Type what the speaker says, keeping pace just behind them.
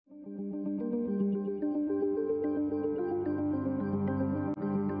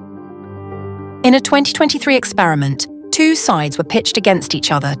In a 2023 experiment, two sides were pitched against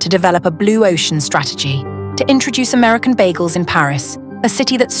each other to develop a blue ocean strategy to introduce American bagels in Paris, a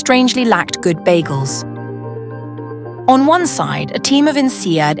city that strangely lacked good bagels. On one side, a team of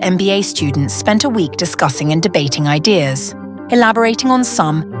INSEAD MBA students spent a week discussing and debating ideas, elaborating on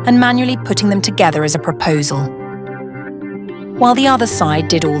some and manually putting them together as a proposal. While the other side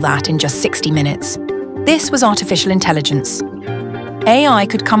did all that in just 60 minutes. This was artificial intelligence. AI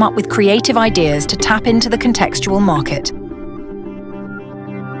could come up with creative ideas to tap into the contextual market.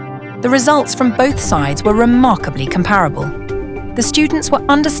 The results from both sides were remarkably comparable. The students were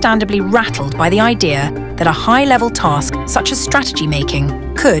understandably rattled by the idea that a high-level task such as strategy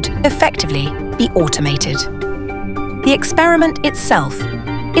making could, effectively, be automated. The experiment itself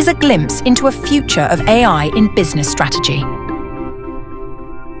is a glimpse into a future of AI in business strategy.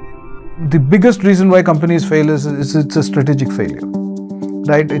 The biggest reason why companies fail is it's a strategic failure.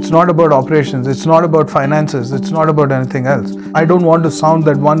 Right? It's not about operations, it's not about finances, it's not about anything else. I don't want to sound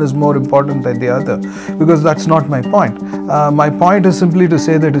that one is more important than the other, because that's not my point. My point is simply to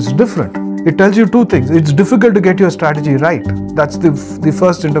say that it's different. It tells you two things. It's difficult to get your strategy right. That's the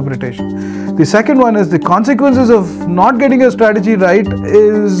first interpretation. The second one is the consequences of not getting your strategy right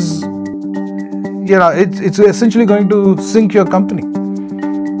is, it's essentially going to sink your company.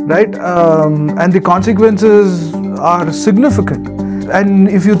 Right? And the consequences are significant. And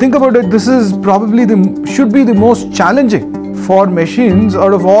if you think about it, this is probably should be the most challenging for machines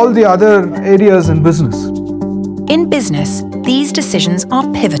out of all the other areas in business. In business, these decisions are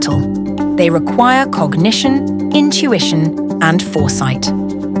pivotal. They require cognition, intuition, and foresight.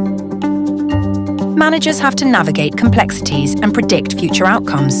 Managers have to navigate complexities and predict future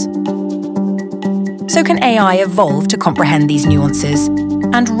outcomes. So can AI evolve to comprehend these nuances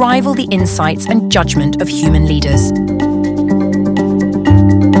and rival the insights and judgment of human leaders?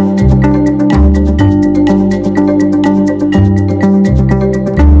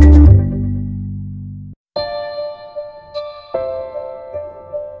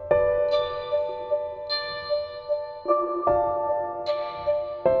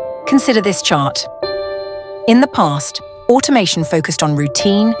 Consider this chart. In the past, automation focused on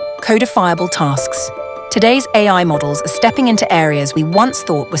routine, codifiable tasks. Today's AI models are stepping into areas we once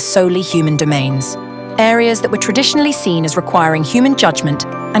thought were solely human domains, areas that were traditionally seen as requiring human judgment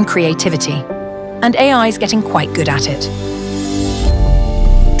and creativity. And AI is getting quite good at it.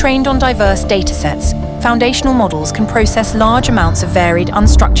 Trained on diverse datasets, foundational models can process large amounts of varied,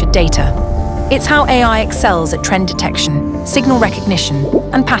 unstructured data. It's how AI excels at trend detection, signal recognition,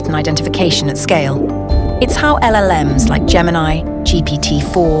 and pattern identification at scale. It's how LLMs like Gemini,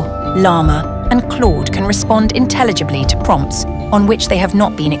 GPT-4, Llama, and Claude can respond intelligibly to prompts on which they have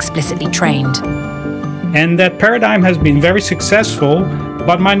not been explicitly trained. And that paradigm has been very successful,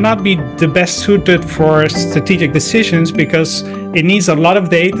 but might not be the best suited for strategic decisions because it needs a lot of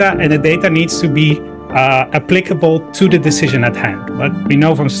data, and the data needs to be applicable to the decision at hand. But we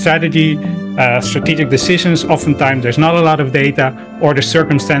know from strategic decisions, oftentimes there's not a lot of data, or the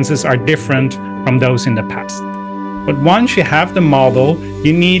circumstances are different from those in the past. But once you have the model,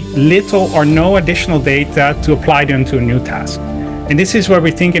 you need little or no additional data to apply them to a new task. And this is where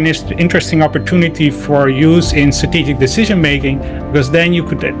we think an interesting opportunity for use in strategic decision making, because then you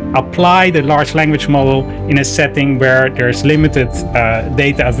could apply the large language model in a setting where there's limited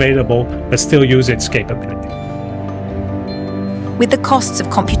data available, but still use its capability. With the costs of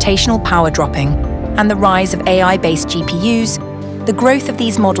computational power dropping and the rise of AI-based GPUs, the growth of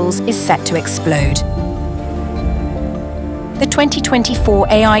these models is set to explode. The 2024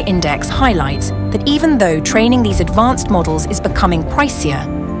 AI Index highlights that even though training these advanced models is becoming pricier,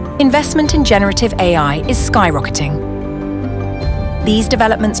 investment in generative AI is skyrocketing. These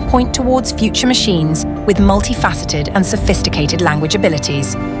developments point towards future machines with multifaceted and sophisticated language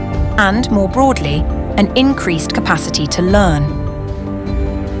abilities, and more broadly, an increased capacity to learn.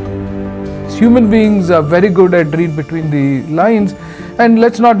 Human beings are very good at read between the lines, and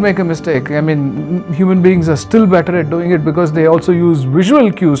let's not make a mistake. I mean, human beings are still better at doing it because they also use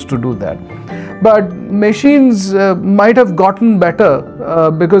visual cues to do that. But machines might have gotten better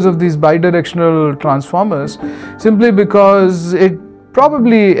because of these bidirectional transformers, simply because it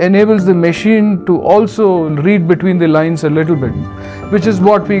probably enables the machine to also read between the lines a little bit, which is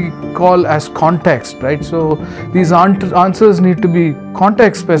what we call as context, right? So these answers need to be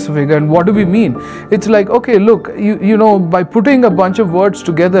context specific. And what do we mean? It's like, okay, look, you know, by putting a bunch of words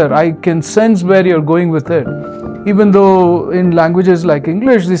together, I can sense where you're going with it. Even though in languages like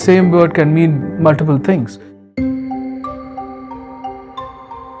English, the same word can mean multiple things.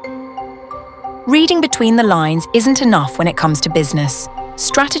 Reading between the lines isn't enough when it comes to business.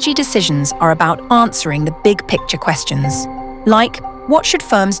 strategy decisions are about answering the big picture questions, like what should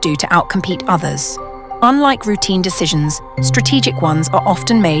firms do to outcompete others? Unlike routine decisions, strategic ones are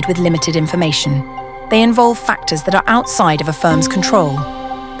often made with limited information. They involve factors that are outside of a firm's control.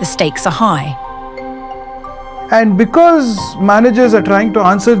 The stakes are high. And because managers are trying to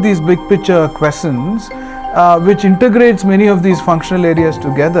answer these big picture questions, which integrates many of these functional areas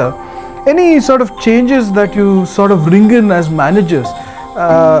together, any sort of changes that you sort of bring in as managers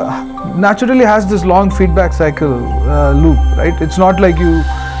naturally has this long feedback cycle loop, right? It's not like you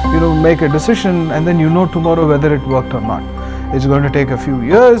make a decision and then tomorrow whether it worked or not. It's going to take a few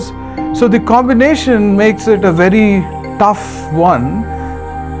years. So the combination makes it a very tough one.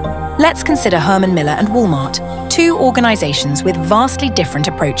 Let's consider Herman Miller and Walmart, two organizations with vastly different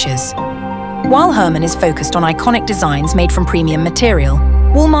approaches. While Herman is focused on iconic designs made from premium material,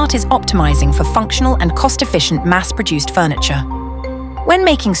 Walmart is optimizing for functional and cost-efficient mass-produced furniture. When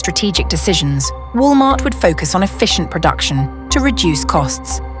making strategic decisions, Walmart would focus on efficient production to reduce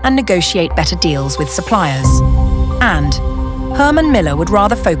costs and negotiate better deals with suppliers. And Herman Miller would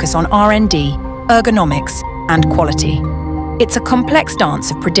rather focus on R&D, ergonomics, and quality. It's a complex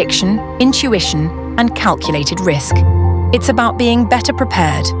dance of prediction, intuition, and calculated risk. It's about being better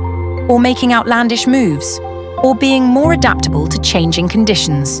prepared, or making outlandish moves, or being more adaptable to changing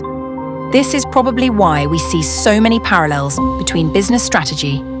conditions. This is probably why we see so many parallels between business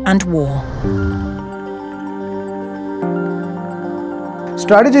strategy and war.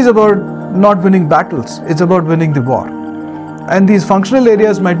 Strategy is about not winning battles, it's about winning the war. And these functional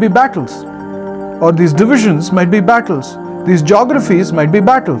areas might be battles, or these divisions might be battles, these geographies might be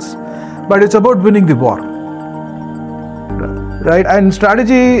battles, but it's about winning the war. Right? And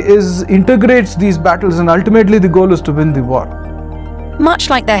strategy integrates these battles, and ultimately the goal is to win the war. Much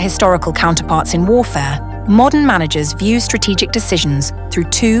like their historical counterparts in warfare, modern managers view strategic decisions through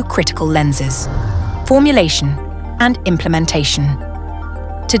two critical lenses: formulation and implementation.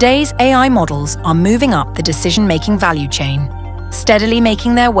 Today's AI models are moving up the decision-making value chain, steadily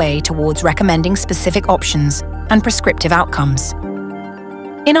making their way towards recommending specific options and prescriptive outcomes.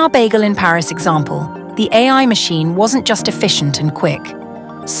 In our bagel in Paris example, the AI machine wasn't just efficient and quick.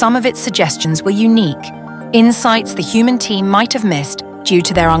 Some of its suggestions were unique, insights the human team might have missed due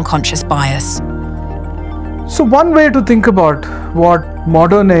to their unconscious bias. So one way to think about what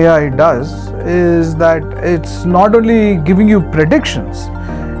modern AI does is that it's not only giving you predictions,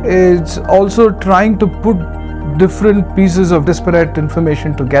 it's also trying to put different pieces of disparate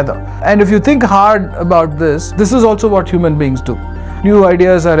information together. And if you think hard about this is also what human beings do. New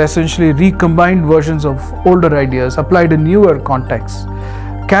ideas are essentially recombined versions of older ideas applied in newer contexts.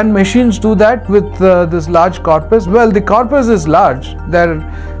 Can machines do that with this large corpus? Well, the corpus is large.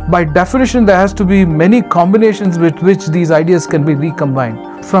 By definition, there has to be many combinations with which these ideas can be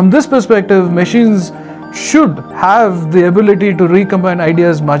recombined. From this perspective, machines should have the ability to recombine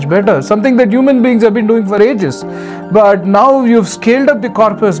ideas much better, something that human beings have been doing for ages. But now you've scaled up the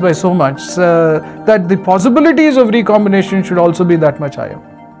corpus by so much that the possibilities of recombination should also be that much higher.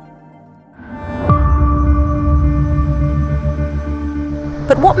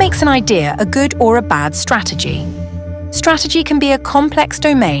 But what makes an idea a good or a bad strategy? Strategy can be a complex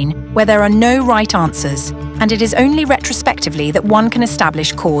domain where there are no right answers, and it is only retrospectively that one can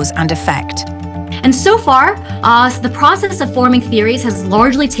establish cause and effect. And so far, the process of forming theories has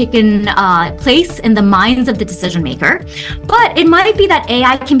largely taken place in the minds of the decision maker. But it might be that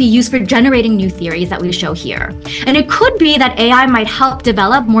AI can be used for generating new theories that we show here. And it could be that AI might help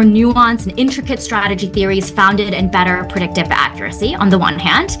develop more nuanced and intricate strategy theories founded in better predictive accuracy, on the one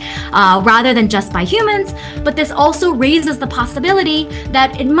hand, rather than just by humans. But this also raises the possibility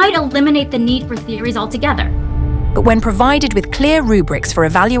that it might eliminate the need for theories altogether. But when provided with clear rubrics for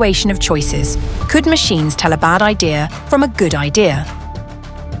evaluation of choices, could machines tell a bad idea from a good idea?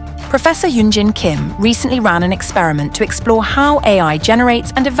 Professor Yoonjin Kim recently ran an experiment to explore how AI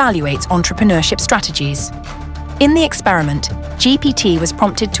generates and evaluates entrepreneurship strategies. In the experiment, GPT was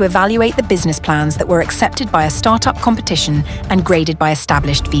prompted to evaluate the business plans that were accepted by a startup competition and graded by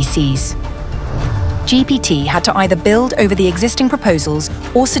established VCs. GPT had to either build over the existing proposals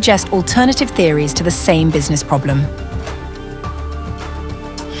or suggest alternative theories to the same business problem.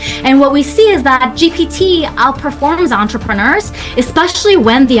 And what we see is that GPT outperforms entrepreneurs, especially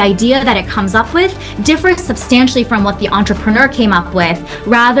when the idea that it comes up with differs substantially from what the entrepreneur came up with,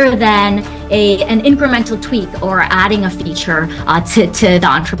 rather than an incremental tweak or adding a feature to the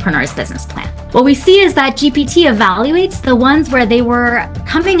entrepreneur's business plan. What we see is that GPT evaluates the ones where they were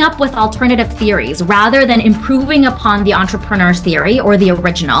coming up with alternative theories rather than improving upon the entrepreneur's theory or the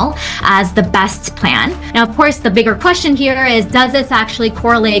original as the best plan. Now, of course, the bigger question here is, does this actually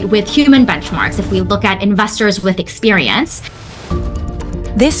correlate with human benchmarks if we look at investors with experience?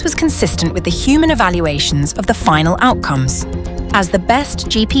 This was consistent with the human evaluations of the final outcomes, as the best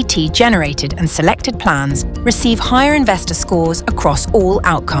GPT generated and selected plans receive higher investor scores across all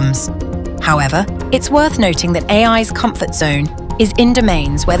outcomes. However, it's worth noting that AI's comfort zone is in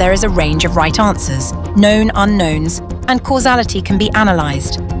domains where there is a range of right answers, known unknowns, and causality can be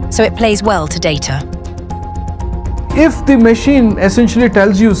analysed, so it plays well to data. If the machine essentially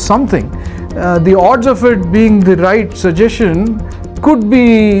tells you something, the odds of it being the right suggestion could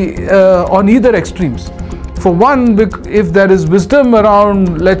be on either extremes. For one, if there is wisdom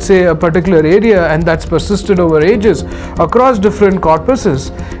around, let's say, a particular area and that's persisted over ages across different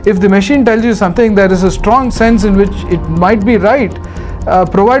corpuses, if the machine tells you something, there is a strong sense in which it might be right,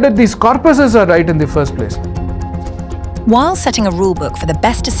 provided these corpuses are right in the first place. While setting a rulebook for the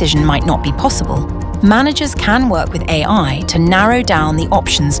best decision might not be possible, managers can work with AI to narrow down the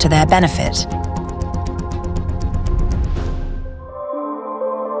options to their benefit.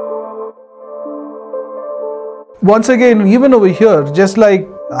 Once again, even over here, just like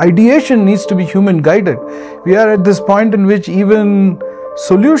ideation needs to be human guided, we are at this point in which even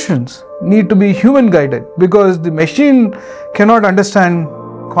solutions need to be human guided, because the machine cannot understand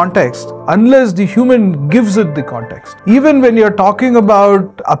context unless the human gives it the context. Even when you're talking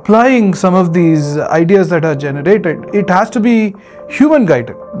about applying some of these ideas that are generated, it has to be human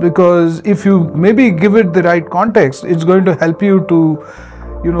guided, because if you maybe give it the right context, it's going to help you to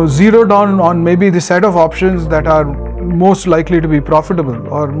zero down on maybe the set of options that are most likely to be profitable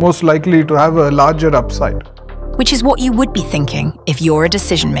or most likely to have a larger upside. Which is what you would be thinking if you're a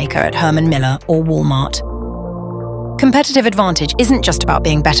decision maker at Herman Miller or Walmart. Competitive advantage isn't just about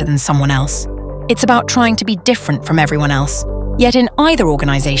being better than someone else. It's about trying to be different from everyone else. Yet in either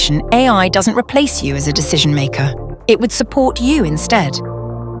organization, AI doesn't replace you as a decision maker. It would support you instead.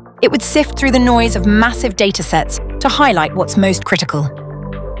 It would sift through the noise of massive data sets to highlight what's most critical.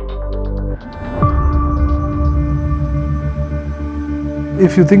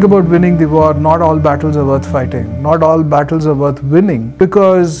 If you think about winning the war, not all battles are worth fighting. Not all battles are worth winning,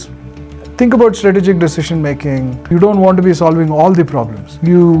 because think about strategic decision making. You don't want to be solving all the problems.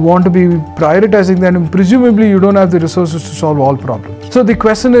 You want to be prioritizing them, and presumably you don't have the resources to solve all problems. So the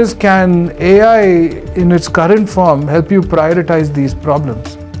question is, can AI in its current form help you prioritize these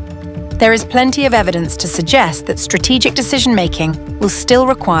problems? There is plenty of evidence to suggest that strategic decision making will still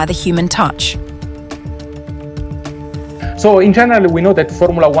require the human touch. So in general, we know that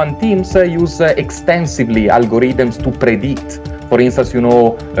Formula One teams use extensively algorithms to predict, for instance,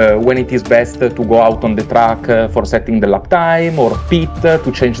 when it is best to go out on the track for setting the lap time, or pit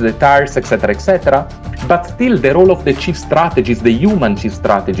to change the tires, etc., etc. But still, the role of the chief strategist, the human chief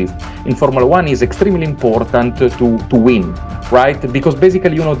strategist in Formula One, is extremely important to win, right? Because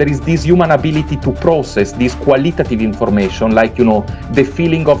basically, there is this human ability to process this qualitative information, like, the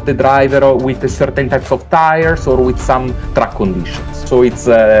feeling of the driver with certain types of tires or with some track conditions. So it's,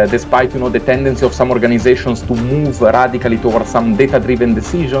 despite, the tendency of some organizations to move radically towards some data-driven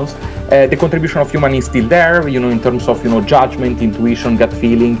decisions, the contribution of human is still there, in terms of, judgment, intuition, gut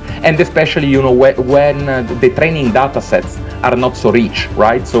feeling, and especially, when the training data sets are not so rich,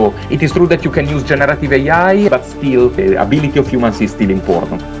 right? So it is true that you can use generative AI, but still the ability of humans is still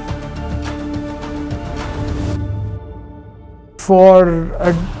important.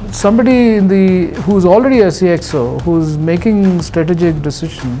 For somebody who's already a CXO, who's making strategic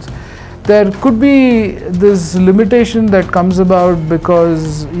decisions, there could be this limitation that comes about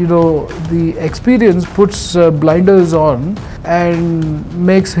because the experience puts blinders on and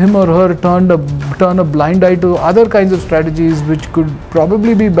makes him or her turn a blind eye to other kinds of strategies which could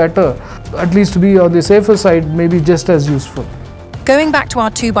probably be better, at least to be on the safer side, maybe just as useful. Going back to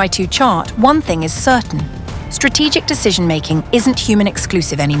our 2x2 chart, one thing is certain. Strategic decision-making isn't human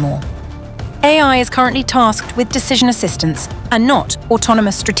exclusive anymore. AI is currently tasked with decision assistance and not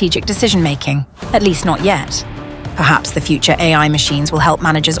autonomous strategic decision-making, at least not yet. Perhaps the future AI machines will help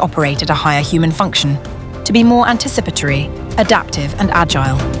managers operate at a higher human function, to be more anticipatory, adaptive and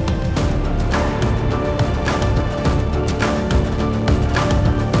agile.